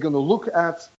 they're going to look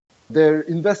at their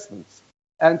investments.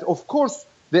 And of course,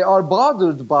 they are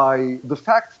bothered by the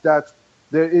fact that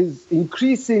there is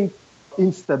increasing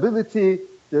instability,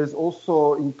 there's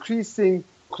also increasing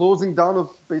closing down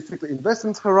of basically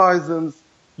investment horizons.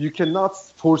 You cannot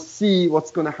foresee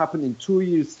what's going to happen in 2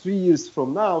 years, 3 years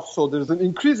from now. So there's an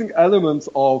increasing element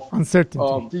of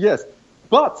uncertainty. Yes,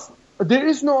 but there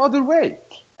is no other way.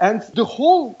 And the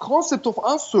whole concept of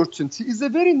uncertainty is a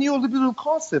very neoliberal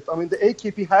concept. I mean, the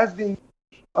AKP has been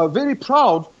very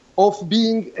proud of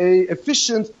being an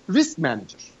efficient risk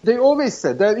manager. They always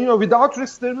said that, without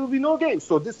risk, there will be no gain.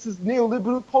 So this is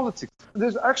neoliberal politics.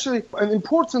 There's actually an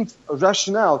important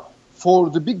rationale for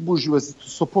the big bourgeoisie to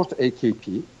support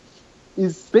AKP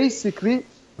is basically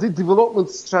the development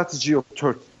strategy of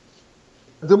Turkey.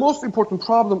 The most important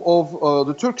problem of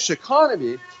the Turkish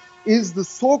economy is the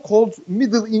so-called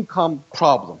middle income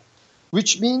problem,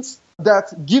 which means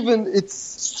that given its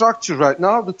structure right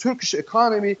now, the Turkish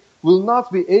economy will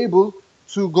not be able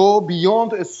to go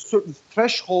beyond a certain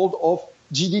threshold of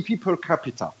GDP per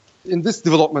capita in this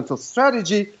developmental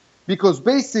strategy, because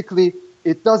basically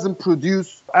it doesn't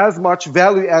produce as much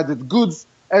value-added goods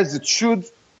as it should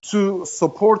to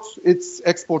support its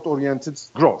export-oriented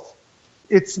growth.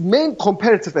 Its main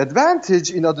comparative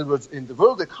advantage, in other words, in the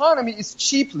world economy, is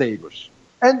cheap labor.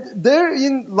 And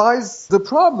therein lies the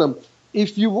problem.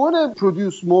 If you want to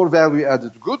produce more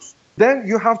value-added goods, then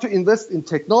you have to invest in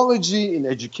technology, in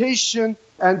education,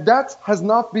 and that has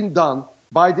not been done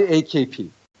by the AKP.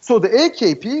 So the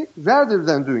AKP, rather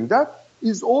than doing that,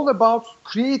 is all about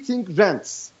creating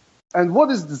rents. And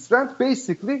what is this rent?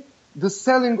 Basically, the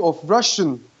selling of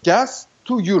Russian gas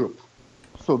to Europe.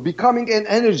 So becoming an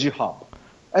energy hub.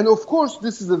 And of course,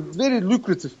 this is a very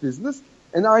lucrative business,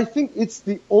 and I think it's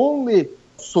the only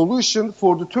solution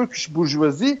for the Turkish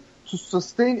bourgeoisie to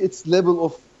sustain its level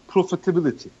of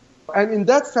profitability. And in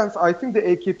that sense, I think the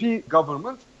AKP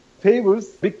government favors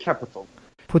big capital.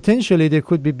 Potentially, they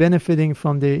could be benefiting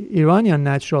from the Iranian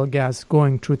natural gas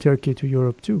going through Turkey to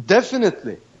Europe too.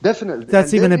 Definitely.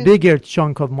 That's even a bigger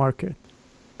chunk of market.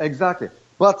 Exactly.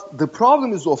 But the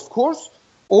problem is, of course,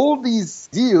 all these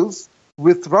deals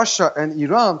with Russia and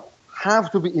Iran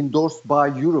have to be endorsed by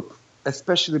Europe,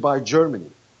 especially by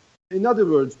Germany. In other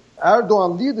words,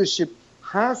 Erdogan leadership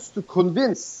has to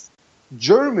convince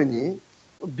Germany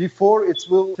before it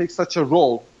will take such a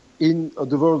role in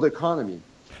the world economy.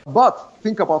 But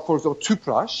think about, for example,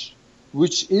 Tüpraş.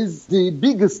 which is the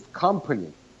biggest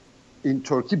company in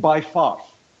Turkey by far.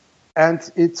 And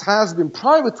it has been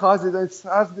privatized and it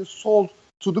has been sold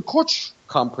to the Koç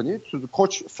company, to the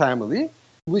Koç family,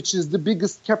 which is the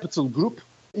biggest capital group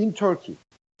in Turkey.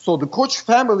 So the Koç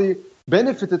family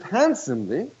benefited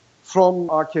handsomely from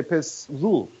AKP's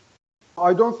rule.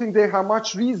 I don't think they have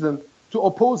much reason to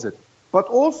oppose it. But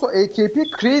also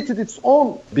AKP created its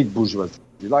own big bourgeoisie.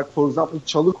 Like, for example,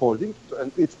 Çalık Holding,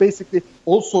 and it's basically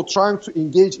also trying to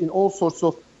engage in all sorts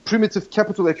of primitive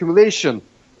capital accumulation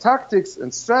tactics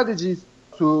and strategies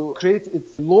to create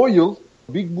its loyal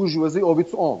big bourgeoisie of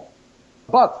its own.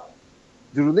 But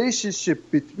the relationship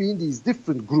between these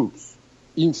different groups,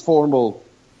 informal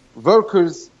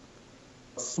workers,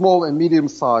 small and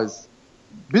medium-sized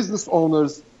business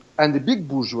owners, and the big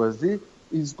bourgeoisie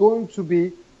is going to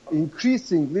be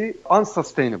increasingly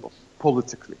unsustainable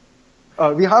politically.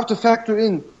 We have to factor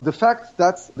in the fact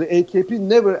that the AKP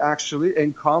never actually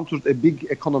encountered a big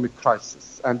economic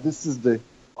crisis. And this is the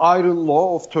iron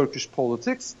law of Turkish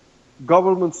politics.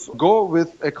 Governments go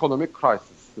with economic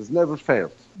crisis. It's never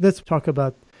failed. Let's talk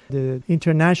about the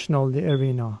international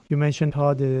arena. You mentioned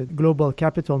how the global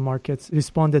capital markets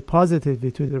responded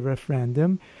positively to the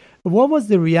referendum. What was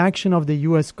the reaction of the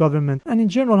U.S. government? And in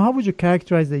general, how would you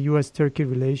characterize the U.S.-Turkey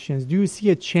relations? Do you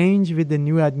see a change with the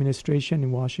new administration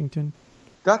in Washington?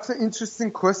 That's an interesting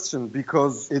question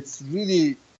because it's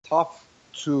really tough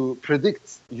to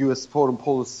predict U.S. foreign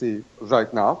policy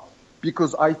right now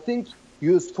because I think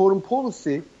U.S. foreign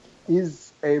policy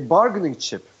is a bargaining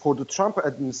chip for the Trump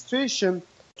administration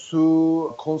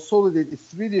to consolidate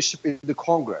its leadership in the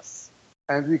Congress.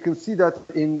 And we can see that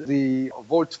in the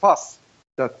volte-face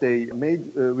that they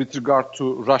made with regard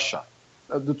to Russia.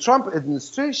 The Trump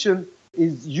administration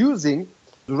is using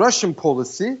the Russian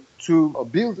policy to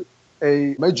build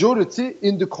a majority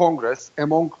in the Congress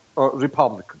among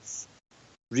Republicans,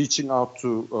 reaching out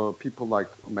to people like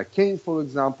McCain, for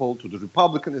example, to the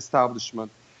Republican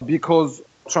establishment, because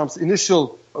Trump's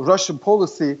initial Russian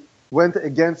policy went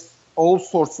against all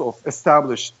sorts of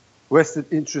established vested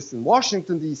interests in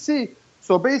Washington, D.C.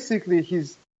 So basically,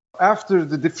 after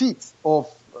the defeat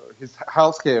of his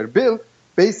healthcare bill,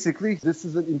 basically this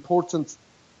is an important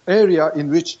area in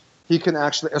which he can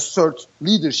actually assert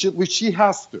leadership, which he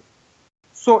has to.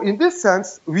 So in this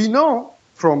sense, we know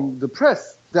from the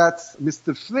press that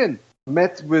Mr. Flynn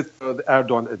met with the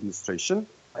Erdogan administration,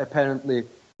 apparently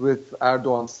with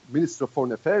Erdogan's Minister of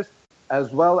Foreign Affairs,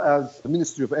 as well as the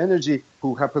Ministry of Energy,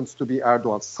 who happens to be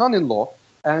Erdogan's son-in-law.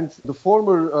 And the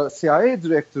former CIA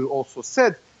director also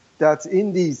said that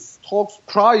in these talks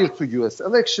prior to U.S.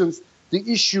 elections, the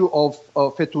issue of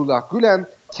Fethullah Gülen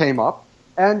came up.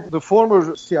 And the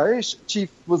former CIA chief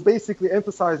was basically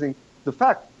emphasizing the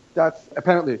fact that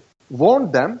apparently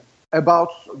warned them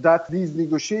about that these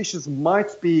negotiations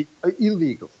might be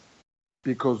illegal.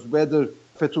 Because whether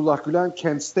Fethullah Gülen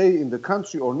can stay in the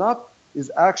country or not is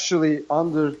actually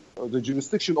under the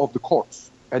jurisdiction of the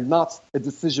courts and not a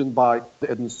decision by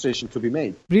the administration to be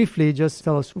made. Briefly, just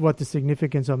tell us what the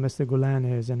significance of Mr.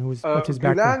 Gülen is and what's his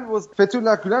background.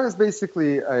 Fethullah Gülen is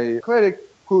basically a cleric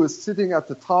who is sitting at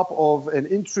the top of an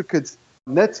intricate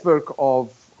network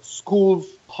of schools,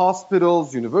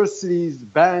 hospitals, universities,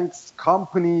 banks,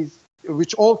 companies,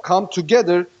 which all come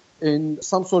together in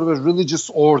some sort of a religious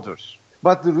order.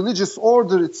 But the religious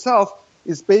order itself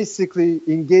is basically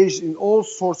engaged in all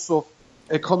sorts of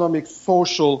economic,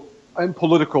 social, and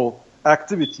political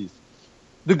activities.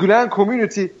 The Gülen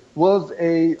community was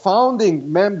a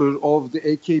founding member of the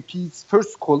AKP's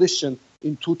first coalition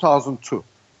in 2002.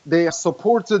 They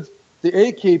supported the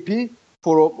AKP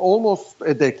for almost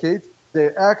a decade. They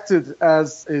acted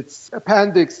as its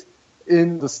appendix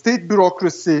in the state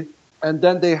bureaucracy, and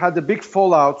then they had a big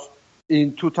fallout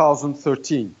in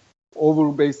 2013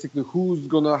 over basically who's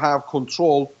going to have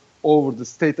control over the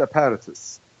state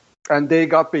apparatus. And they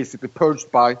got basically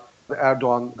purged by the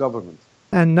Erdogan government.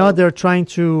 And now they're trying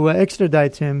to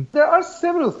extradite him. There are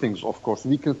several things, of course,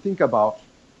 we can think about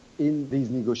in these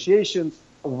negotiations.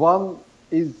 One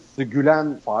is the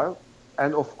Gülen file.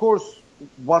 And of course,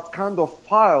 what kind of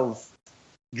files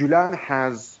Gülen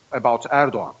has about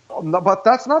Erdogan. But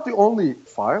that's not the only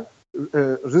file.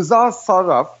 Rıza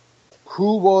Sarraf,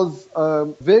 who was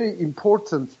very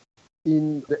important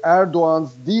in the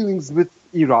Erdogan's dealings with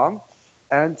Iran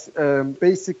and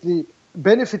basically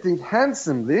benefiting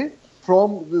handsomely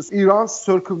from this Iran's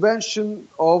circumvention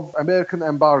of American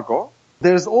embargo.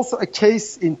 There's also a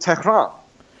case in Tehran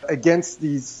against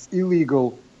these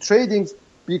illegal tradings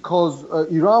because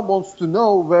Iran wants to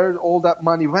know where all that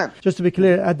money went. Just to be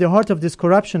clear, at the heart of this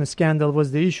corruption scandal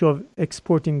was the issue of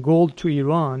exporting gold to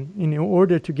Iran in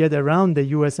order to get around the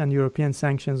U.S. and European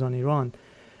sanctions on Iran.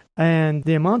 And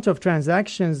the amount of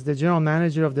transactions the general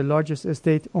manager of the largest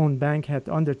state-owned bank had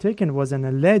undertaken was an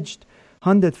alleged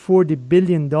 $140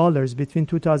 billion between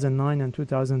 2009 and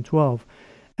 2012.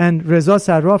 And Reza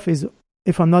Sarraf is,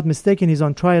 if I'm not mistaken, he's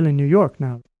on trial in New York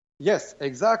now. Yes,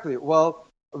 exactly. Well,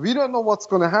 we don't know what's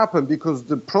going to happen because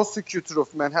the prosecutor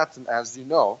of Manhattan, as you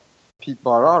know, Pete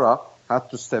Bharara, had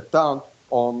to step down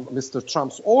on Mr.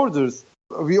 Trump's orders.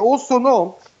 We also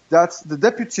know that the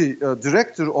deputy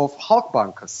director of Halk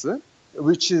Bankası,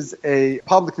 which is a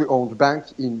publicly owned bank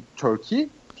in Turkey,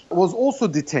 was also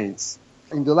detained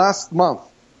in the last month,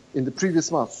 in the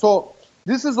previous month. So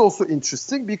this is also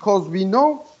interesting because we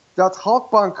know that Halk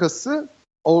Bankası,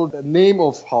 or the name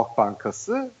of Halk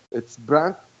Bankası, its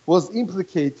brand, was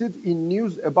implicated in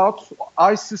news about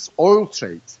ISIS oil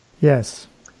trade. Yes.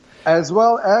 As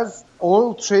well as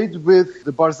oil trade with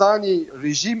the Barzani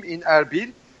regime in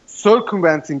Erbil,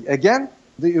 circumventing again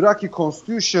the Iraqi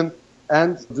constitution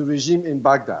and the regime in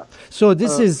Baghdad. So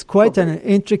this is quite an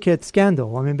intricate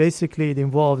scandal. I mean, basically it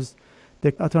involves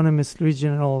the autonomous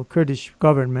regional Kurdish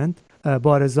government,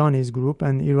 Barzani's group,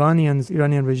 and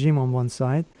Iranian regime on one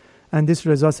side. And this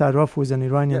Reza Sarraf was an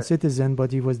Iranian citizen,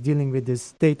 but he was dealing with this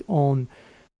state-owned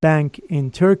bank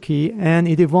in Turkey. And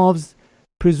it involves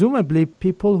presumably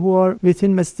people who are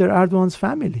within Mr. Erdogan's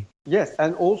family. Yes,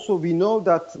 and also we know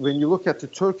that when you look at the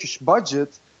Turkish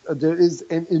budget, there is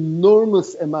an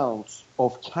enormous amount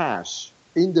of cash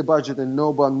in the budget and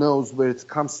no one knows where it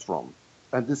comes from.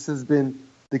 And this has been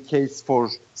the case for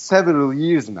several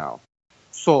years now.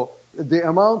 So the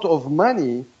amount of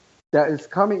money that is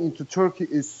coming into Turkey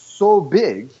is so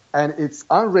big and it's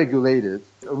unregulated,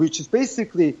 which is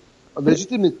basically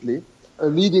legitimately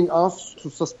leading us to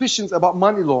suspicions about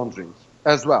money laundering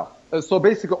as well. So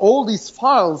basically all these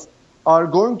files are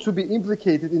going to be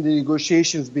implicated in the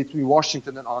negotiations between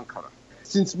Washington and Ankara.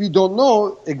 Since we don't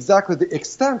know exactly the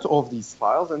extent of these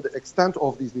files and the extent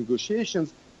of these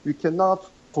negotiations, we cannot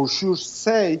for sure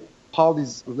say how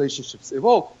these relationships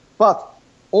evolve. But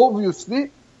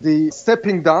obviously, the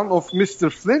stepping down of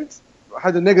Mr. Flint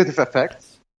had a negative effect.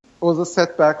 It was a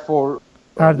setback for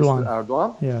Mr.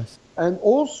 Erdogan. Yes. And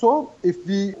also, if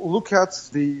we look at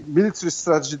the military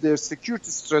strategy, their security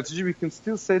strategy, we can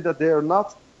still say that they are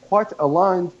not quite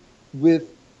aligned with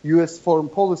U.S. foreign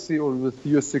policy or with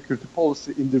U.S. security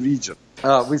policy in the region.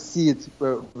 We see it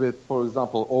with, for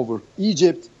example, over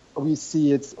Egypt. We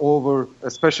see it over,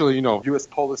 especially, U.S.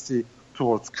 policy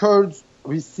towards Kurds.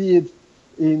 We see it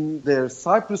in their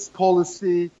Cyprus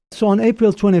policy. So on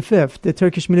April 25th, the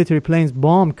Turkish military planes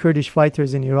bombed Kurdish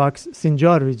fighters in Iraq's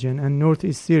Sinjar region and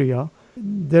northeast Syria,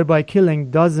 thereby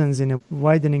killing dozens in a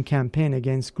widening campaign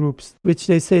against groups which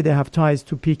they say they have ties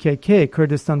to PKK,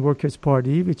 Kurdistan Workers'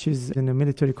 Party, which is in a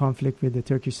military conflict with the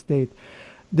Turkish state.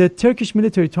 The Turkish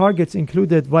military targets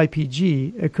included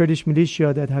YPG, a Kurdish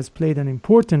militia that has played an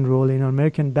important role in an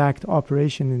American-backed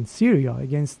operation in Syria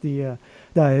against the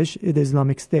Daesh, the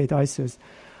Islamic State, ISIS.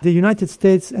 The United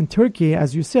States and Turkey,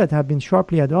 as you said, have been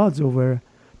sharply at odds over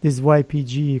this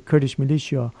YPG Kurdish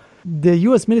militia. The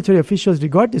U.S. military officials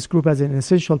regard this group as an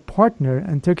essential partner,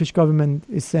 and Turkish government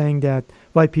is saying that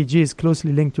YPG is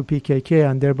closely linked to PKK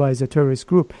and thereby is a terrorist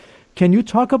group. Can you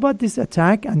talk about this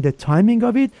attack and the timing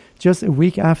of it just a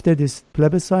week after this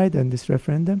plebiscite and this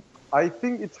referendum? I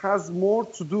think it has more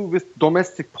to do with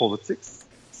domestic politics.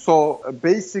 So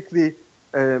basically,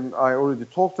 I already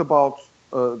talked about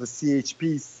the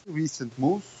CHP's recent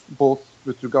moves, both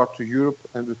with regard to Europe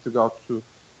and with regard to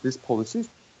these policies.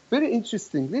 Very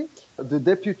interestingly, the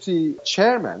deputy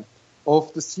chairman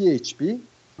of the CHP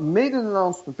made an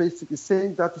announcement basically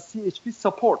saying that the CHP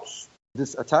supports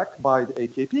this attack by the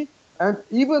AKP and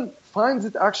even finds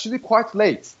it actually quite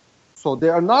late. So they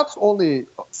are not only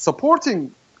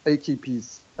supporting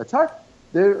AKP's attack,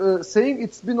 they're saying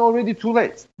it's been already too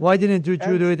late. Why didn't you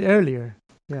do it earlier?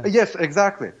 Yeah. Yes,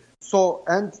 exactly. So,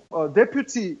 and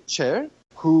deputy chair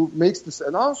who makes this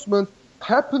announcement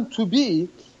happened to be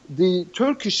the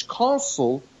Turkish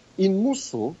consul in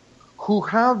Mosul who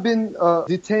have been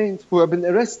detained, who have been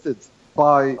arrested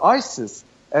by ISIS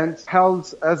and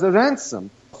held as a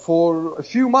ransom for a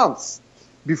few months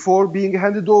before being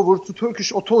handed over to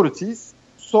Turkish authorities.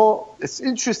 So it's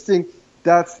interesting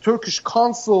that Turkish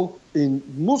consul in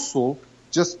Mosul,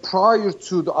 just prior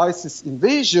to the ISIS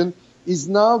invasion, is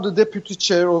now the deputy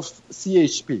chair of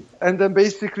CHP, and then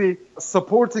basically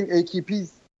supporting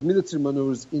AKP's military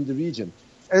maneuvers in the region.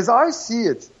 As I see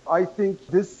it, I think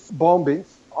these bombings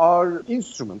are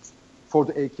instruments for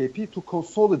the AKP to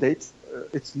consolidate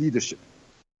its leadership.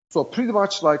 So pretty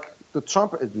much like the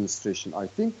Trump administration, I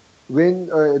think, when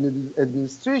an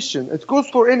administration, it goes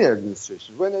for any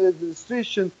administration, when an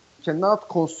administration cannot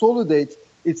consolidate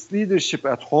its leadership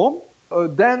at home,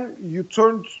 then you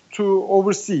turn to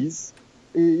overseas,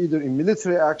 either in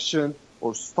military action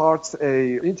or start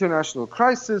a international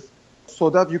crisis, so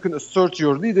that you can assert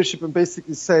your leadership and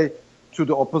basically say to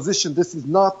the opposition, this is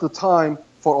not the time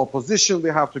for opposition, we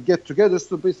have to get together.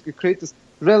 So basically create this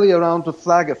rally around the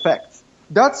flag effect.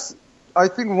 That's, I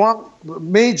think, one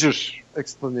major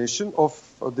explanation of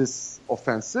this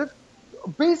offensive.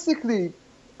 Basically,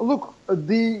 look,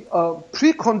 the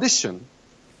precondition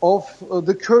of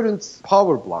the current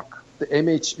power bloc, the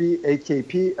MHP,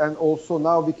 AKP, and also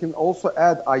now we can also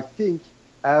add, I think,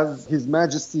 as His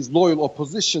Majesty's loyal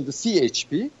opposition, the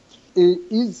CHP,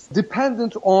 is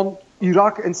dependent on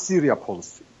Iraq and Syria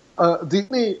policy. The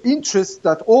only interest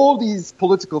that all these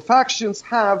political factions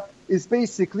have is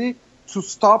basically to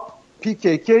stop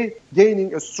PKK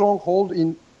gaining a stronghold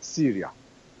in Syria,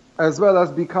 as well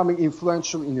as becoming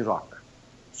influential in Iraq.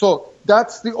 So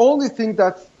that's the only thing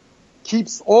that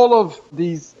keeps all of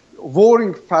these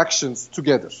warring factions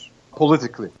together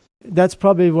politically. That's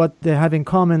probably what they have in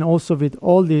common also with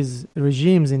all these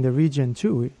regimes in the region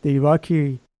too, the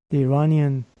Iraqi, the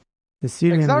Iranian, the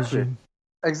Syrian regime.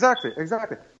 Exactly.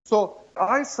 So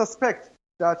I suspect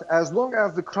that as long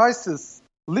as the crisis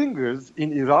lingers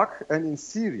in Iraq and in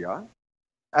Syria,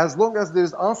 as long as there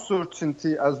is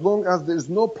uncertainty, as long as there is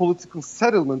no political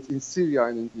settlement in Syria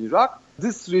and in Iraq,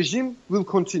 this regime will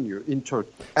continue in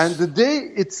Turkey. And the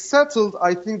day it's settled,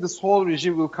 I think this whole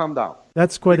regime will come down.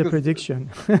 That's quite a prediction.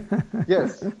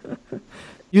 Yes.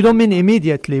 You don't mean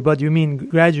immediately, but you mean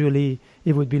gradually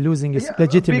it would be losing its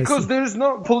legitimacy. Because there is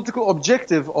no political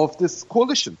objective of this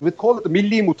coalition. We call it the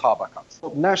Milli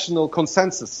Mutabakat, national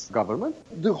consensus government.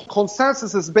 The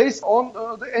consensus is based on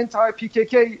the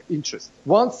anti-PKK interest.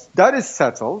 Once that is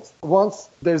settled, once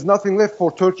there's nothing left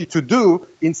for Turkey to do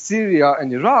in Syria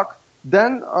and Iraq,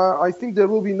 then I think there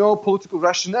will be no political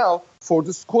rationale for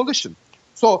this coalition.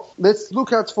 So let's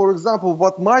look at, for example,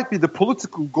 what might be the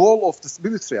political goal of this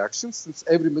military action, since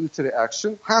every military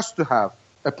action has to have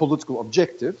a political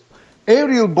objective.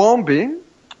 Aerial bombing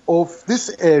of this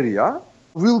area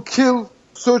will kill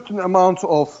certain amount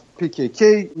of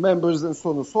PKK members and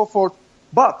so on and so forth,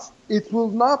 but it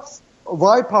will not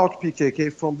wipe out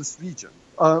PKK from this region.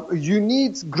 You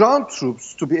need ground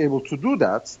troops to be able to do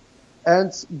that,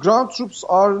 and ground troops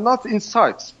are not in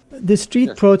sight. The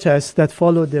street protests that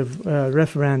followed the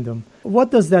referendum,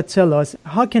 what does that tell us?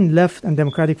 How can left and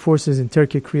democratic forces in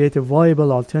Turkey create a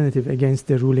viable alternative against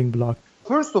the ruling bloc?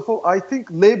 First of all, I think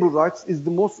labor rights is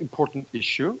the most important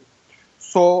issue.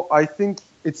 So I think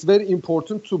it's very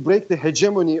important to break the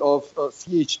hegemony of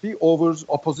CHP over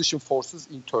opposition forces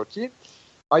in Turkey.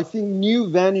 I think new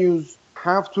venues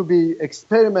have to be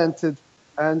experimented,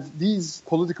 and these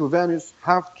political venues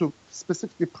have to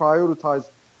specifically prioritize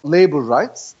labor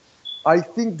rights. I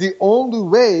think the only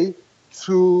way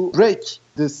to break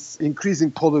this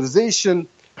increasing polarization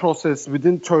process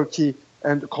within Turkey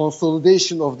and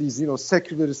consolidation of these,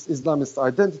 secularist Islamist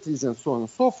identities and so on and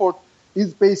so forth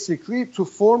is basically to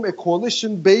form a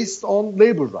coalition based on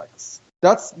labor rights.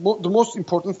 That's the most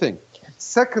important thing.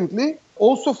 Secondly,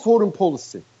 also foreign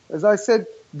policy. As I said,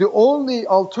 the only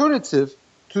alternative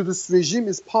to this regime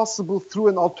is possible through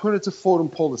an alternative foreign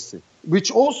policy, which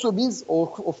also means,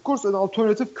 of course, an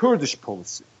alternative Kurdish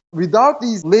policy. Without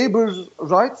these labor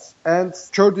rights and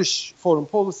Kurdish foreign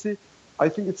policy, I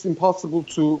think it's impossible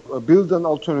to build an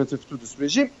alternative to this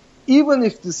regime. Even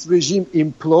if this regime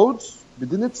implodes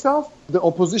within itself, the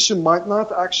opposition might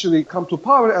not actually come to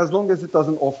power as long as it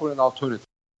doesn't offer an alternative.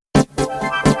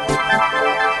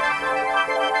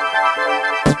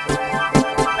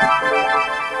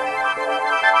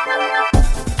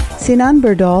 Sinan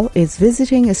Birdal is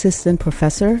visiting assistant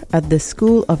professor at the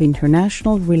School of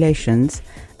International Relations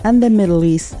and the Middle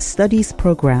East Studies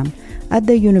program at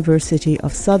the University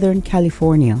of Southern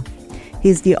California. He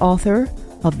is the author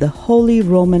of The Holy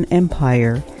Roman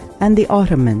Empire and the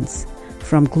Ottomans,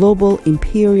 From Global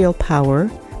Imperial Power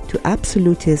to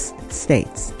Absolutist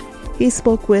States. He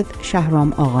spoke with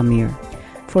Shahram Aghamir.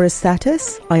 For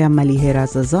Status, I am Malihe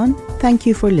Razazan. Thank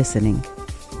you for listening.